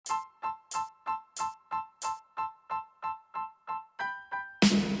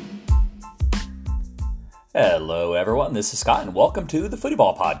Hello, everyone. This is Scott, and welcome to the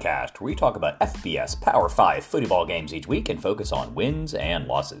Football Podcast, where we talk about FBS Power 5 football games each week and focus on wins and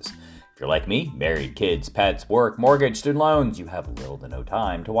losses. If you're like me, married, kids, pets, work, mortgage, student loans, you have little to no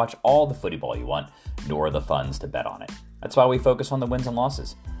time to watch all the football you want, nor the funds to bet on it. That's why we focus on the wins and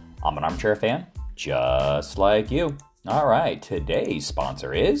losses. I'm an armchair fan, just like you. All right, today's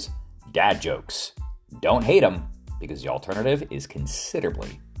sponsor is Dad Jokes. Don't hate them, because the alternative is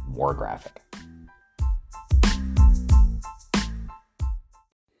considerably more graphic.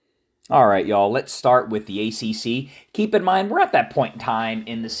 All right, y'all, let's start with the ACC. Keep in mind, we're at that point in time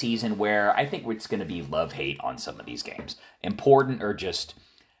in the season where I think it's going to be love-hate on some of these games. Important or just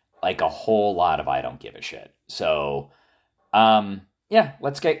like a whole lot of I don't give a shit. So,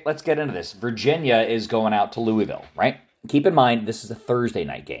 let's get into this. Virginia is going out to Louisville, right? Keep in mind, this is a Thursday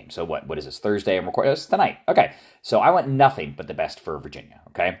night game. So what is this, Thursday? I'm recording this tonight. Okay, so I want nothing but the best for Virginia,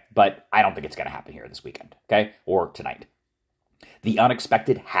 okay? But I don't think it's going to happen here this weekend, okay? Or tonight. The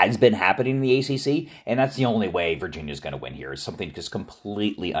unexpected has been happening in the ACC, and that's the only way Virginia's going to win here, is something just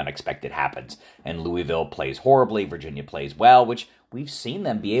completely unexpected happens. And Louisville plays horribly, Virginia plays well, which we've seen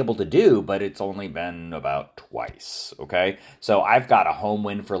them be able to do, but it's only been about twice, okay? So I've got a home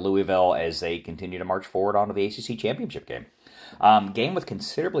win for Louisville as they continue to march forward onto the ACC championship game. Game with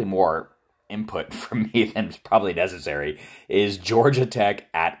considerably more input from me than is probably necessary is Georgia Tech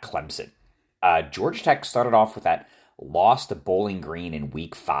at Clemson. Georgia Tech started off with that lost to Bowling Green in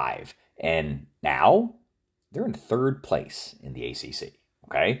week 5, and now they're in third place in the ACC,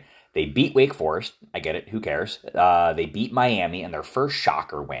 okay? They beat Wake Forest. I get it. Who cares? They beat Miami in their first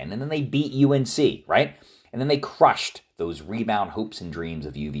shocker win, and then they beat UNC, right? And then they crushed those rebound hopes and dreams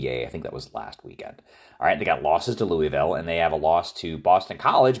of UVA. I think that was last weekend. All right, they got losses to Louisville, and they have a loss to Boston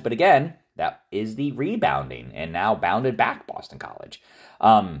College, but again, that is the rebounding and now bounded back Boston College.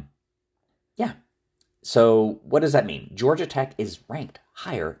 So what does that mean? Georgia Tech is ranked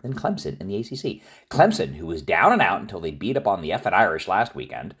higher than Clemson in the ACC. Clemson, who was down and out until they beat up on the Effing Irish last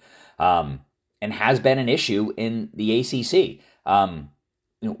weekend, and has been an issue in the ACC.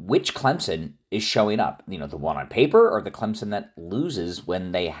 Which Clemson is showing up? The one on paper, or the Clemson that loses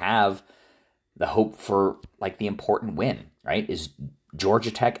when they have the hope for like the important win, right? Is Georgia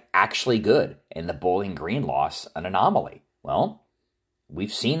Tech actually good, and the Bowling Green loss an anomaly? Well,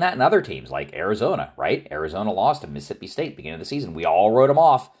 we've seen that in other teams like Arizona, right? Arizona lost to Mississippi State beginning of the season. We all wrote them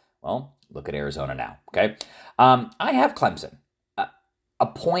off. Well, look at Arizona now, okay? I have Clemson. A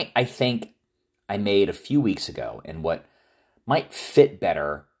point I think I made a few weeks ago, and what might fit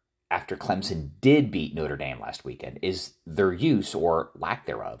better after Clemson did beat Notre Dame last weekend, is their use or lack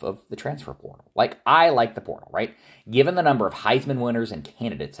thereof of the transfer portal. Like, I like the portal, right? Given the number of Heisman winners and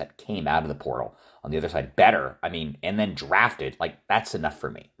candidates that came out of the portal, on the other side, and then drafted, like, that's enough for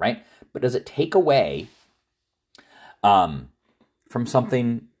me, right? But does it take away from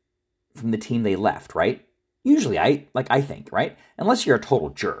something from the team they left, right? Usually, I think, right? Unless you're a total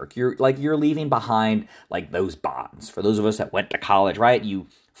jerk, you're leaving behind, like, those bonds. For those of us that went to college, right? You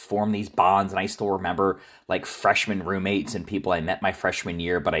form these bonds, and I still remember, like, freshman roommates and people I met my freshman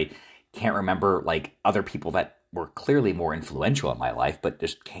year, but I can't remember, like, other people that were clearly more influential in my life, but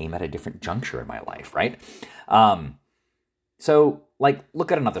just came at a different juncture in my life, right? So, like,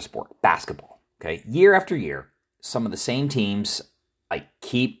 look at another sport, basketball, okay? Year after year, some of the same teams, like,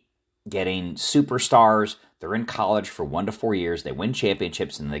 keep getting superstars. They're in college for 1 to 4 years. They win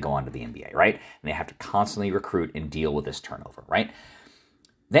championships, and they go on to the NBA, right? And they have to constantly recruit and deal with this turnover, right?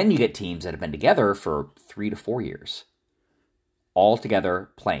 Then you get teams that have been together for 3 to 4 years, all together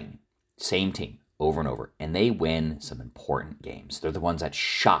playing, same team, over and over, and they win some important games. They're the ones that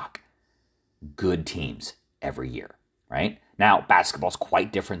shock good teams every year, right? Now, basketball's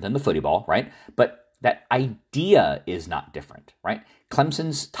quite different than the football, right? But that idea is not different, right?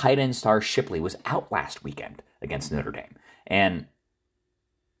 Clemson's tight end star Shipley was out last weekend against Notre Dame, and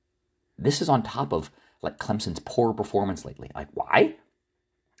this is on top of, like, Clemson's poor performance lately. Like, why?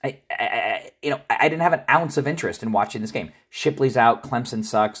 I didn't have an ounce of interest in watching this game. Shipley's out, Clemson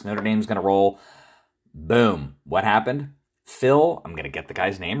sucks, Notre Dame's going to roll. Boom. What happened? Phil, I'm going to get the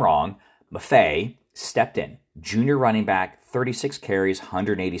guy's name wrong, Maffei, stepped in. Junior running back, 36 carries,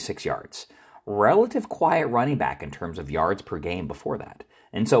 186 yards. Relative quiet running back in terms of yards per game before that.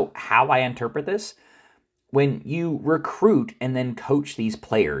 And so how I interpret this, when you recruit and then coach these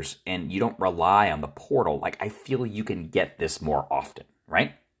players and you don't rely on the portal, like, I feel you can get this more often,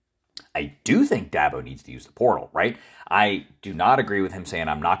 right? I do think Dabo needs to use the portal, right? I do not agree with him saying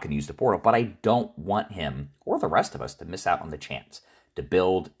I'm not going to use the portal, but I don't want him or the rest of us to miss out on the chance to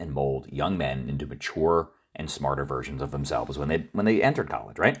build and mold young men into mature and smarter versions of themselves when they entered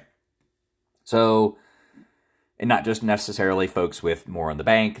college, right? So and not just necessarily folks with more in the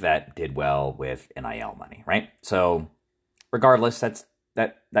bank that did well with NIL money, right? So regardless, that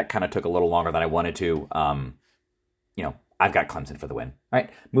kind of took a little longer than I wanted to. I've got Clemson for the win. All right,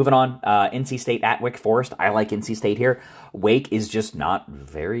 moving on. NC State at Wake Forest. I like NC State here. Wake is just not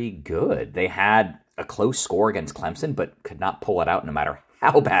very good. They had a close score against Clemson, but could not pull it out no matter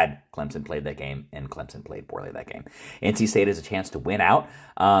how bad Clemson played that game, and Clemson played poorly that game. NC State has a chance to win out.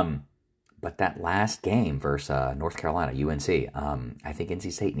 But that last game versus North Carolina, UNC, I think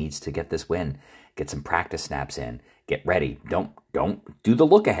NC State needs to get this win, get some practice snaps in, get ready. Don't do the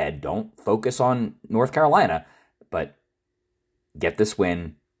look ahead. Don't focus on North Carolina, but get this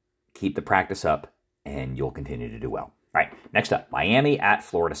win, keep the practice up, and you'll continue to do well. All right, next up, Miami at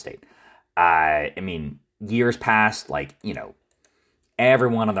Florida State. Years past,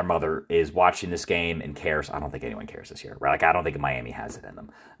 everyone and their mother is watching this game and cares. I don't think anyone cares this year, right? I don't think Miami has it in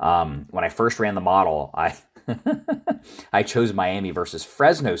them. When I first ran the model, I chose Miami versus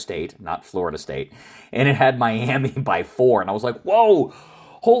Fresno State, not Florida State, and it had Miami by 4, and I was like, whoa,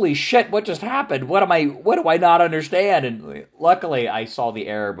 holy shit, what just happened? What do I not understand? And luckily, I saw the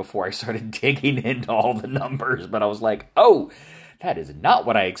error before I started digging into all the numbers, but I was like, oh, that is not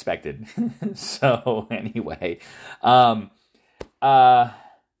what I expected. So anyway, Florida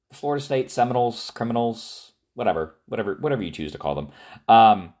State, Seminoles, Criminals, whatever you choose to call them.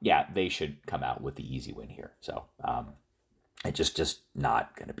 They should come out with the easy win here. So, it's just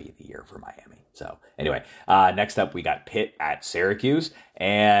not going to be the year for Miami. So anyway, next up we got Pitt at Syracuse,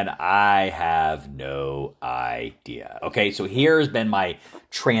 and I have no idea. Okay, so here's been my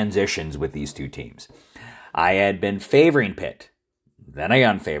transitions with these two teams. I had been favoring Pitt, then I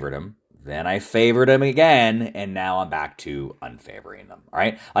unfavored them, then I favored them again, and now I'm back to unfavoring them, all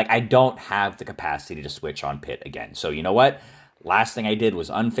right? I don't have the capacity to switch on Pitt again. So you know what? Last thing I did was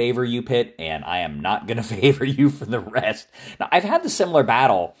unfavor you, Pitt, and I am not going to favor you for the rest. Now, I've had the similar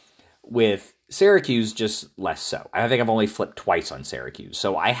battle with Syracuse, just less so. I think I've only flipped twice on Syracuse,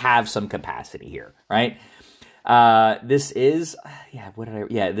 so I have some capacity here, right? This is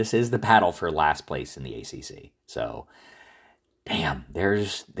the battle for last place in the ACC. So, damn,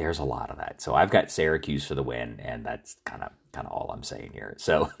 there's a lot of that. So I've got Syracuse for the win, and that's kind of all I'm saying here.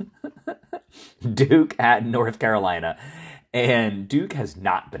 So, Duke at North Carolina. And Duke has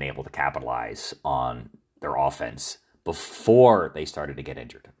not been able to capitalize on their offense before they started to get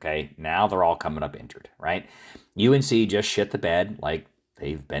injured, okay? Now they're all coming up injured, right? UNC just shit the bed like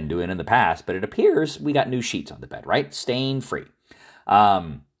they've been doing in the past, but it appears we got new sheets on the bed, right? Stain free.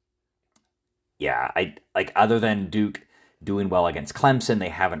 Other than Duke doing well against Clemson, they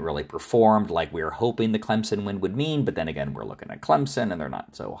haven't really performed like we were hoping the Clemson win would mean, but then again, we're looking at Clemson and they're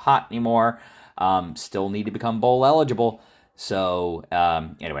not so hot anymore. Still need to become bowl eligible. So,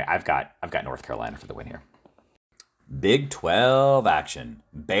 anyway, I've got North Carolina for the win here. Big 12 action.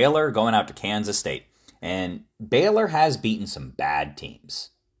 Baylor going out to Kansas State. And Baylor has beaten some bad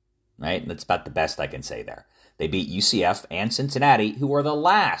teams, right? That's about the best I can say there. They beat UCF and Cincinnati, who are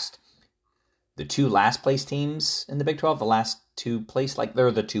the two last place teams in the Big 12, the last two place,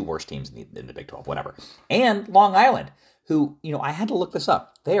 they're the two worst teams in the Big 12, whatever. And Long Island, who, I had to look this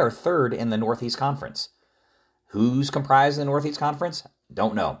up. They are third in the Northeast Conference. Who's comprised in the Northeast Conference?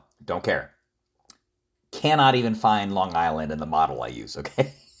 Don't know. Don't care. Cannot even find Long Island in the model I use,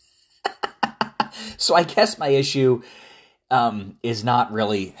 okay? So I guess my issue is not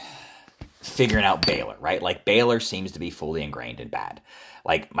really figuring out Baylor, right? Baylor seems to be fully ingrained and bad.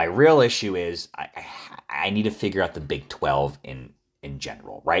 My real issue is I need to figure out the Big 12 in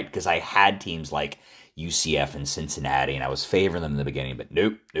general, right? Because I had teams like UCF and Cincinnati, and I was favoring them in the beginning, but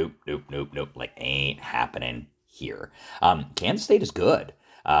nope. Ain't happening here. Kansas State is good.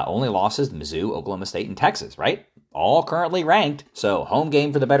 Only losses, Mizzou, Oklahoma State, and Texas, right? All currently ranked. So home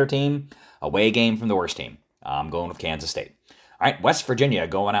game for the better team, away game from the worst team. I'm going with Kansas State. All right, West Virginia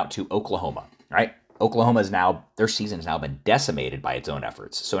going out to Oklahoma. All right, their season has now been decimated by its own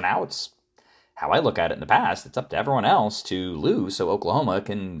efforts. So now it's, how I look at it in the past, it's up to everyone else to lose so Oklahoma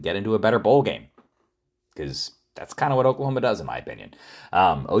can get into a better bowl game. Because that's kind of what Oklahoma does, in my opinion.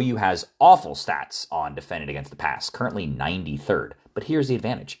 OU has awful stats on defending against the pass, currently 93rd. But here's the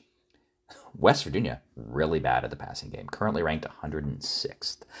advantage. West Virginia, really bad at the passing game, currently ranked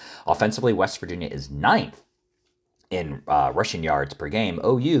 106th. Offensively, West Virginia is 9th in rushing yards per game.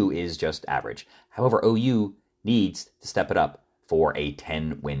 OU is just average. However, OU needs to step it up for a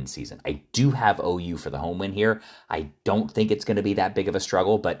 10-win season. I do have OU for the home win here. I don't think it's going to be that big of a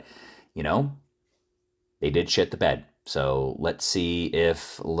struggle, but, they did shit the bed So let's see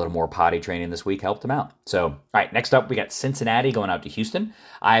if a little more potty training this week helped him out. So, all right, next up, we got Cincinnati going out to Houston.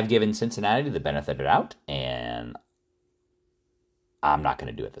 I've given Cincinnati the benefit of the doubt, and I'm not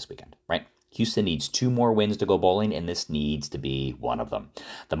going to do it this weekend, right? Houston needs 2 more wins to go bowling, and this needs to be one of them.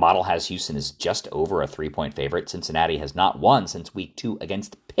 The model has Houston as just over a 3-point favorite. Cincinnati has not won since week 2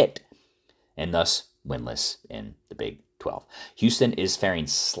 against Pitt, and thus winless in the Big 12. Houston is faring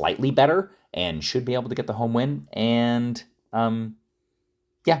slightly better and should be able to get the home win. And,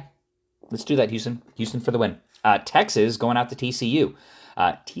 yeah, let's do that, Houston. Houston for the win. Texas going out to TCU.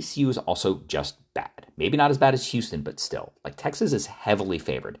 TCU is also just bad. Maybe not as bad as Houston, but still. Like, Texas is heavily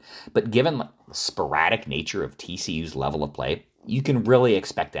favored. But given the sporadic nature of TCU's level of play, you can really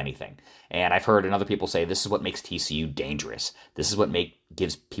expect anything. And I've heard other people say this is what makes TCU dangerous. This is what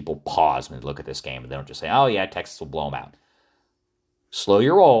gives people pause when they look at this game. And they don't just say, oh, yeah, Texas will blow them out. Slow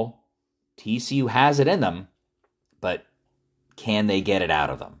your roll. TCU has it in them, but can they get it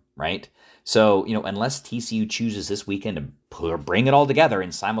out of them, right? So, unless TCU chooses this weekend to bring it all together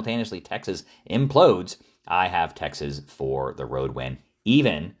and simultaneously Texas implodes, I have Texas for the road win,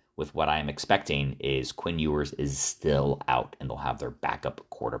 even with what I am expecting is Quinn Ewers is still out and they'll have their backup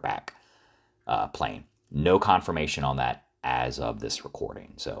quarterback playing. No confirmation on that as of this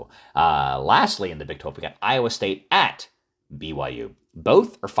recording. So, lastly, in the Big 12, we got Iowa State at BYU.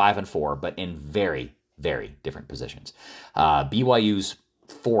 Both are 5-4, but in very, very different positions. BYU's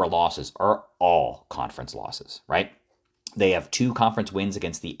 4 losses are all conference losses, right? They have 2 conference wins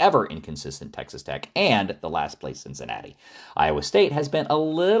against the ever inconsistent Texas Tech and the last place Cincinnati. Iowa State has been a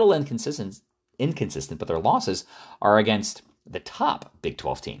little inconsistent, but their losses are against the top Big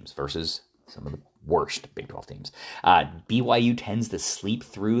 12 teams versus some of the worst Big 12 teams. BYU tends to sleep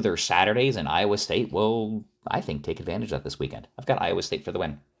through their Saturdays, and Iowa State will, I think, take advantage of that this weekend. I've got Iowa State for the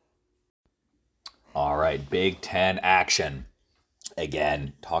win. All right, Big 10 action.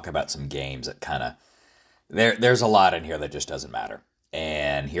 Again, talk about some games that kind of... There's a lot in here that just doesn't matter.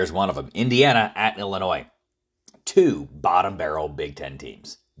 And here's one of them. Indiana at Illinois. 2 bottom barrel Big 10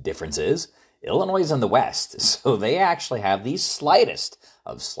 teams. Difference is, Illinois is in the West, so they actually have the slightest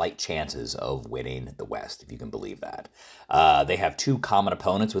of slight chances of winning the West, if you can believe that. They have 2 common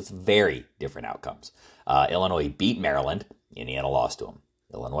opponents with very different outcomes. Illinois beat Maryland. Indiana lost to them.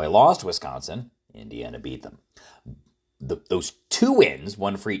 Illinois lost to Wisconsin. Indiana beat them. Those 2 wins,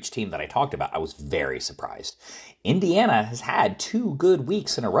 one for each team that I talked about, I was very surprised. Indiana has had 2 good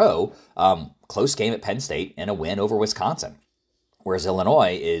weeks in a row, close game at Penn State and a win over Wisconsin. Whereas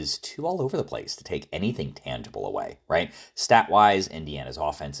Illinois is too all over the place to take anything tangible away, right? Stat-wise, Indiana's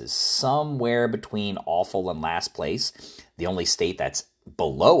offense is somewhere between awful and last place. The only state that's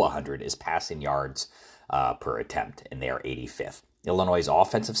below 100 is passing yards per attempt, and they are 85th. Illinois'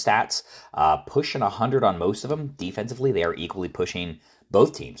 offensive stats, pushing 100 on most of them. Defensively, they are equally pushing,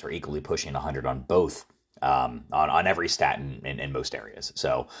 both teams are equally pushing 100 on both, on every stat in most areas.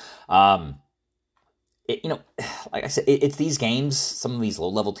 So, like I said, it's these games, some of these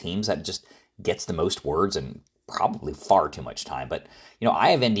low-level teams that just gets the most words and probably far too much time. But,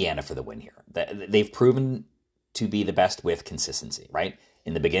 I have Indiana for the win here. They've proven to be the best with consistency, right?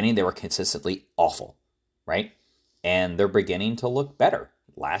 In the beginning, they were consistently awful, right? And they're beginning to look better.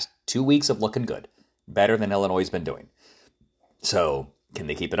 Last 2 weeks of looking good. Better than Illinois has been doing. So, can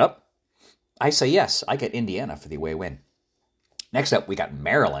they keep it up? I say yes. I get Indiana for the away win. Next up, we got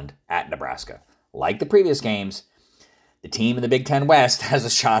Maryland at Nebraska. Like the previous games, the team in the Big Ten West has a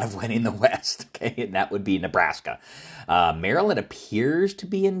shot of winning the West, okay? And that would be Nebraska. Maryland appears to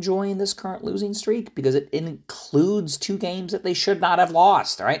be enjoying this current losing streak because it includes 2 games that they should not have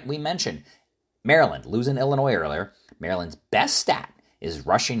lost, all right? We mentioned Maryland losing Illinois earlier. Maryland's best stat is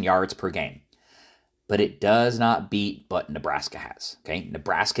rushing yards per game. But it does not beat what Nebraska has, okay?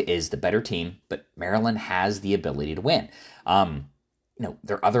 Nebraska is the better team, but Maryland has the ability to win.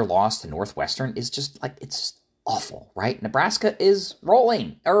 Their other loss to Northwestern is just like, it's just awful, right? Nebraska is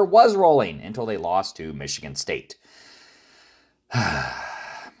rolling, or was rolling, until they lost to Michigan State.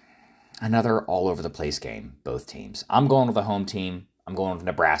 Another all-over-the-place game, both teams. I'm going with the home team. I'm going with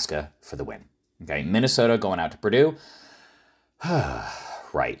Nebraska for the win. Okay, Minnesota going out to Purdue.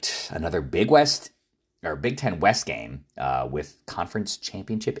 Right, another Big Ten West game with conference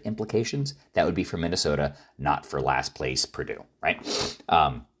championship implications. That would be for Minnesota, not for last place Purdue, right?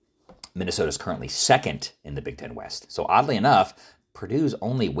 Minnesota's currently 2nd in the Big Ten West. So oddly enough, Purdue's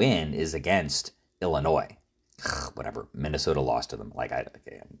only win is against Illinois. Whatever. Minnesota lost to them.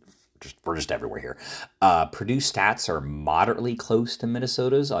 we're just everywhere here. Purdue stats are moderately close to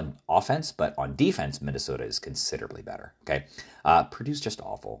Minnesota's on offense, but on defense, Minnesota is considerably better. Okay, Purdue's just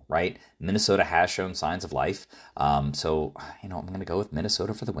awful, right? Minnesota has shown signs of life, so I'm going to go with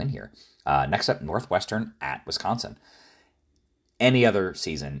Minnesota for the win here. Next up, Northwestern at Wisconsin. Any other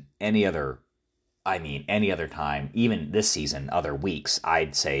season, any other time, even this season, other weeks,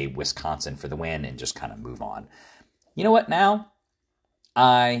 I'd say Wisconsin for the win and just kind of move on. You know what now?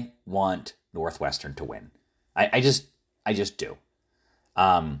 I want Northwestern to win. I just do.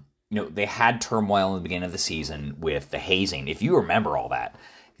 They had turmoil in the beginning of the season with the hazing. If you remember all that,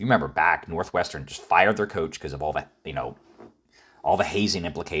 if you remember back, Northwestern just fired their coach because of all that, all the hazing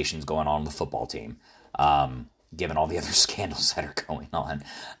implications going on the football team, given all the other scandals that are going on.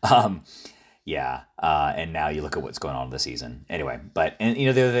 And now you look at what's going on this season. Anyway, the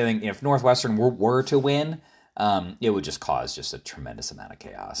other thing, if Northwestern were to win, it would just cause just a tremendous amount of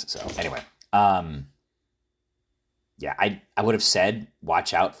chaos. So anyway, I would have said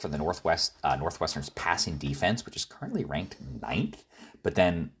watch out for the Northwestern's passing defense, which is currently ranked 9th, but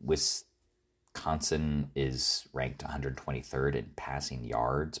then Wisconsin is ranked 123rd in passing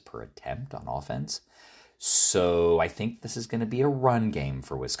yards per attempt on offense. So I think this is going to be a run game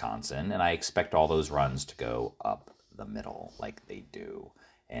for Wisconsin, and I expect all those runs to go up the middle like they do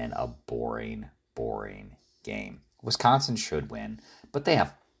in a boring game. Wisconsin should win, but they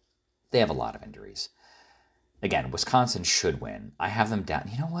have a lot of injuries. Again, Wisconsin should win. I have them down.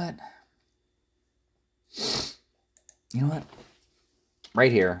 You know what?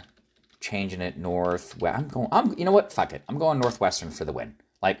 Right here, changing it north. Fuck it. I'm going Northwestern for the win.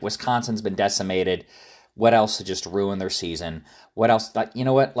 Like, Wisconsin's been decimated. What else to just ruin their season? What else?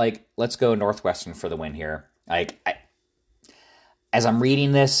 Let's go Northwestern for the win here. As I'm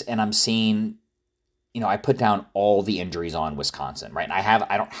reading this and I'm seeing, I put down all the injuries on Wisconsin, right? And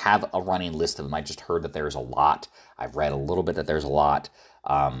I don't have a running list of them. I just heard that there's a lot. I've read a little bit that there's a lot.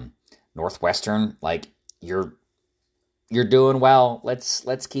 Northwestern, you're doing well.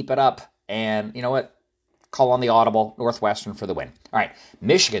 Let's keep it up. And you know what? Call on the audible, Northwestern for the win. All right,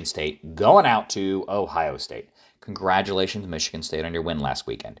 Michigan State going out to Ohio State. Congratulations, Michigan State, on your win last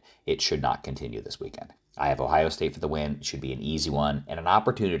weekend. It should not continue this weekend. I have Ohio State for the win. It should be an easy one and an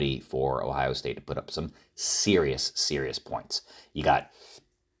opportunity for Ohio State to put up some serious points. You got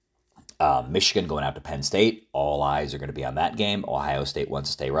Michigan going out to Penn State. All eyes are going to be on that game. Ohio State wants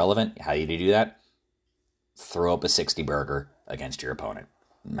to stay relevant. How do you do that? Throw up a 60-burger against your opponent.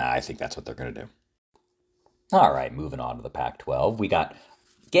 I think that's what they're going to do. All right, moving on to the Pac-12. We got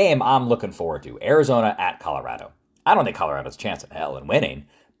game I'm looking forward to. Arizona at Colorado. I don't think Colorado's a chance in hell in winning,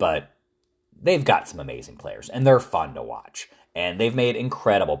 but they've got some amazing players, and they're fun to watch. And they've made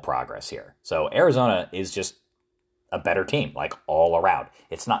incredible progress here. So Arizona is just a better team, all around.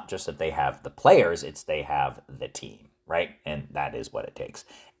 It's not just that they have the players, it's they have the team, right? And that is what it takes.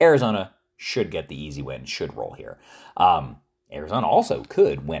 Arizona should get the easy win, should roll here. Arizona also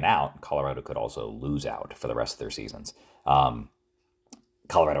could win out. Colorado could also lose out for the rest of their seasons.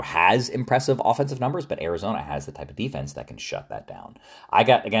 Colorado has impressive offensive numbers, but Arizona has the type of defense that can shut that down. I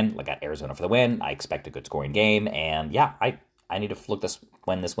got Arizona for the win. I expect a good scoring game, and I need to look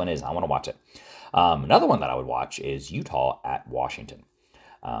when this one is. I want to watch it. Another one that I would watch is Utah at Washington.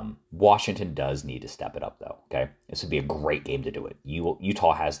 Washington does need to step it up, though. Okay, this would be a great game to do it.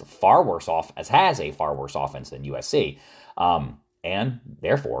 Utah has a far worse offense than USC, and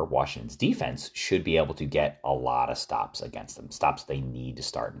therefore Washington's defense should be able to get a lot of stops against them. Stops they need to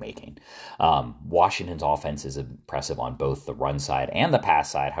start making. Washington's offense is impressive on both the run side and the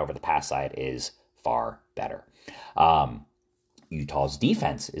pass side. However, the pass side is far better. Utah's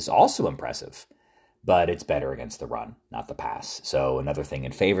defense is also impressive, but it's better against the run, not the pass. So another thing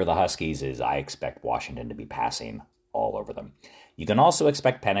in favor of the Huskies is I expect Washington to be passing all over them. You can also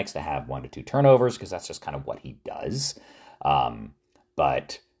expect Penix to have 1 to 2 turnovers because that's just kind of what he does.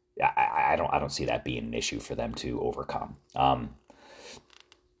 But I don't see that being an issue for them to overcome.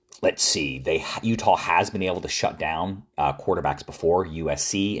 Let's see. Utah has been able to shut down quarterbacks before,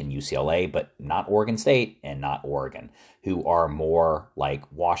 USC and UCLA, but not Oregon State and not Oregon, who are more like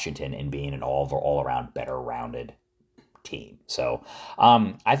Washington in being an all-around better rounded team. So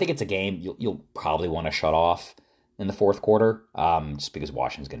I think it's a game you'll probably want to shut off in the fourth quarter, just because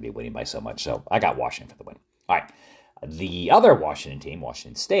Washington's going to be winning by so much. So I got Washington for the win. All right. The other Washington team,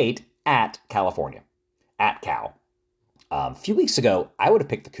 Washington State, at California, at Cal. A few weeks ago, I would have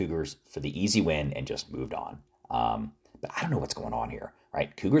picked the Cougars for the easy win and just moved on. But I don't know what's going on here,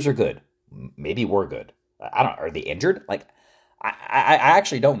 right? Cougars are good. Maybe we're good. Are they injured? I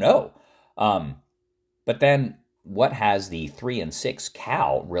actually don't know. But then what has the 3-6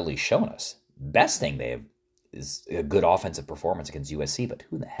 Cal really shown us? Best thing they have is a good offensive performance against USC, but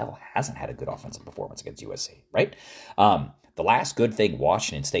who the hell hasn't had a good offensive performance against USC, right? The last good thing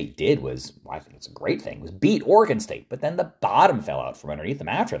Washington State did was, well, I think it's a great thing, was beat Oregon State, but then the bottom fell out from underneath them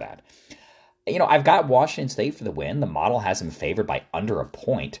after that. I've got Washington State for the win. The model has them favored by under a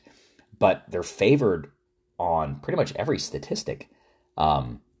point, but they're favored on pretty much every statistic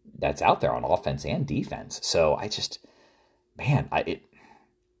that's out there on offense and defense. So I just,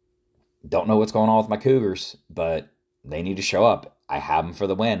 don't know what's going on with my Cougars, but they need to show up. I have them for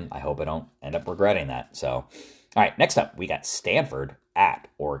the win. I hope I don't end up regretting that. So, all right, next up, we got Stanford at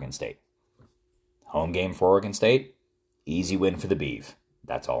Oregon State. Home game for Oregon State. Easy win for the Beeve.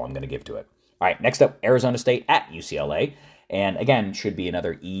 That's all I'm going to give to it. All right, next up, Arizona State at UCLA. And again, should be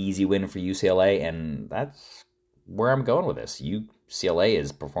another easy win for UCLA, and that's where I'm going with this. UCLA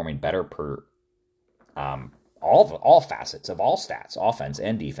is performing better per all facets of all stats, offense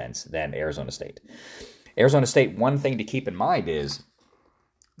and defense, than Arizona State. Arizona State, one thing to keep in mind is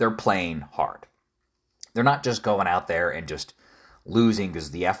they're playing hard. They're not just going out there and just losing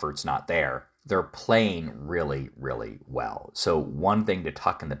because the effort's not there. They're playing really, really well. So one thing to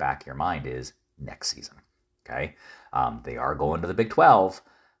tuck in the back of your mind is next season, okay? They are going to the Big 12,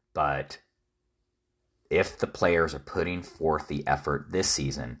 but if the players are putting forth the effort this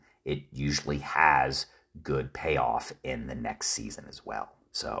season, it usually has good payoff in the next season as well.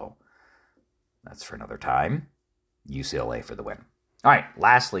 So that's for another time. UCLA for the win. All right,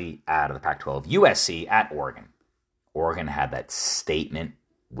 lastly, out of the Pac-12, USC at Oregon. Oregon had that statement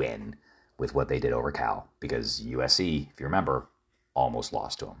win with what they did over Cal, because USC, if you remember, almost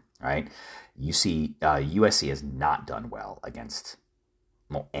lost to them, right? USC has not done well against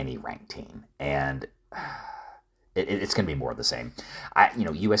any ranked team, and it's going to be more of the same.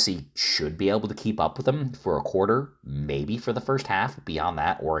 USC should be able to keep up with them for a quarter, maybe for the first half. Beyond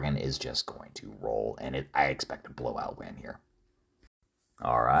that, Oregon is just going to roll, and I expect a blowout win here.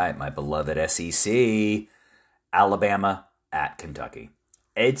 All right, my beloved SEC, Alabama at Kentucky.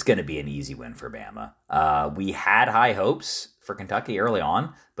 It's going to be an easy win for Bama. We had high hopes for Kentucky early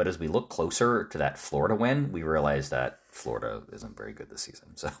on, but as we look closer to that Florida win, we realized that Florida isn't very good this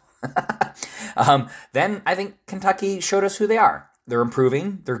season. So then I think Kentucky showed us who they are. They're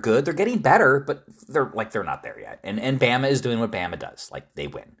improving. They're good. They're getting better, but they're not there yet. And Bama is doing what Bama does. Like, they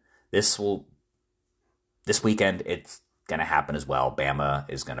win. This weekend, it's going to happen as well. Bama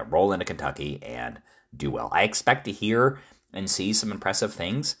is going to roll into Kentucky and do well. I expect to hear and see some impressive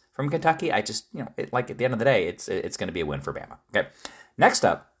things from Kentucky. I just, at the end of the day, it's going to be a win for Bama. Okay. Next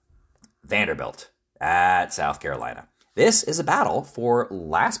up, Vanderbilt at South Carolina. This is a battle for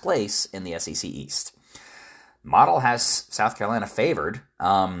last place in the SEC East. Model has South Carolina favored,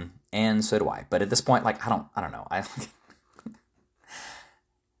 and so do I. But at this point, I don't know. I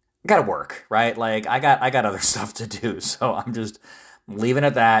gotta work, right? I got other stuff to do, so I'm just leaving it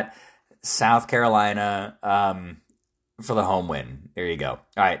at that. South Carolina for the home win. There you go. All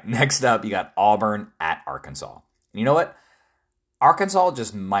right, next up, you got Auburn at Arkansas. And you know what? Arkansas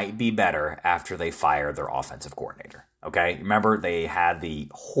just might be better after they fire their offensive coordinator. Okay, remember they had the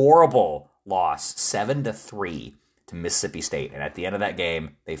horrible loss 7-3 to Mississippi State, and at the end of that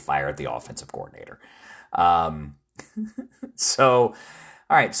game, they fired the offensive coordinator. So,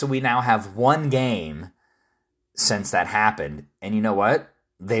 all right, so we now have one game since that happened, and you know what?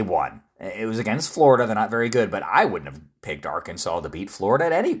 They won. It was against Florida. They're not very good, but I wouldn't have picked Arkansas to beat Florida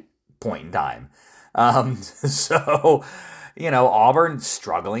at any point in time. So, Auburn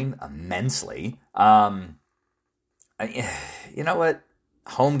struggling immensely. You know what?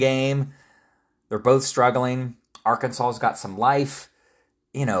 Home game. They're both struggling. Arkansas's got some life.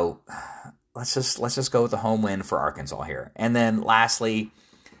 Let's just go with the home win for Arkansas here. And then lastly,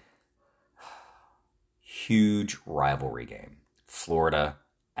 huge rivalry game. Florida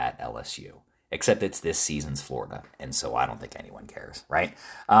at LSU. Except it's this season's Florida, and so I don't think anyone cares, right?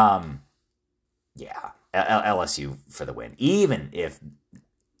 LSU for the win. Even if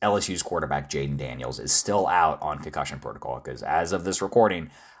LSU's quarterback, Jaden Daniels, is still out on concussion protocol, because as of this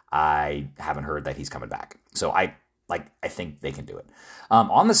recording, I haven't heard that he's coming back. So I think they can do it.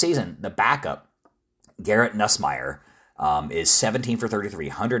 On the season, the backup, Garrett Nussmeier, is 17 for 33,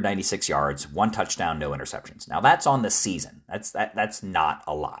 196 yards, 1 touchdown, no interceptions. Now that's on the season. That's not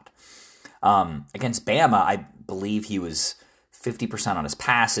a lot. Against Bama, I believe he was 50% on his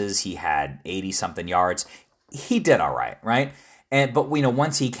passes. He had 80-something yards. He did all right? But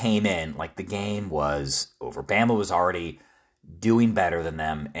once he came in, the game was over. Bama was already doing better than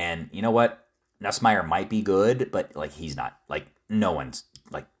them. And you know what? Nussmeier might be good, but he's not. No one's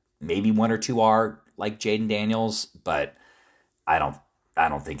maybe one or two are. like Jaden Daniels, but I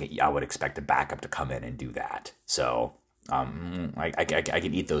don't think I would expect a backup to come in and do that. So I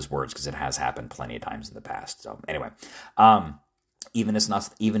can eat those words because it has happened plenty of times in the past. So anyway, even if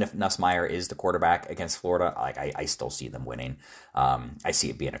Nussmeier is the quarterback against Florida, I still see them winning. I see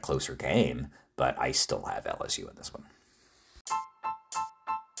it being a closer game, but I still have LSU in this one.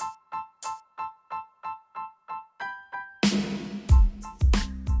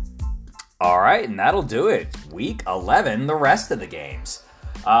 All right, and that'll do it. Week 11, the rest of the games.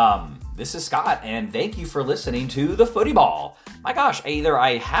 This is Scott, and thank you for listening to the Footy Ball. My gosh, either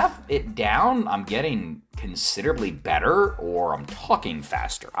I have it down, I'm getting considerably better, or I'm talking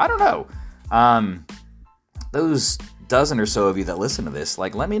faster. I don't know. Those dozen or so of you that listen to this,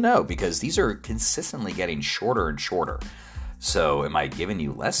 let me know, because these are consistently getting shorter and shorter. So am I giving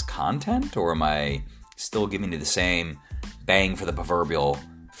you less content, or am I still giving you the same bang for the proverbial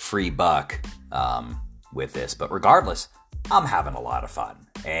free buck with this? But regardless, I'm having a lot of fun,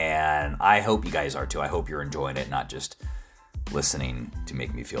 and I hope you guys are too. I hope you're enjoying it, not just listening to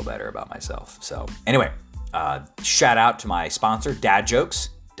make me feel better about myself. So anyway, shout out to my sponsor, Dad Jokes.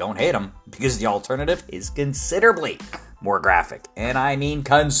 Don't hate them, because the alternative is considerably more graphic, and I mean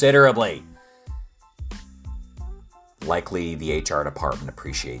considerably. Likely the HR department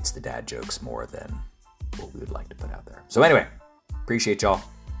appreciates the dad jokes more than what we would like to put out there. So anyway, appreciate y'all.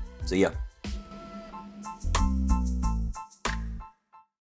 See ya.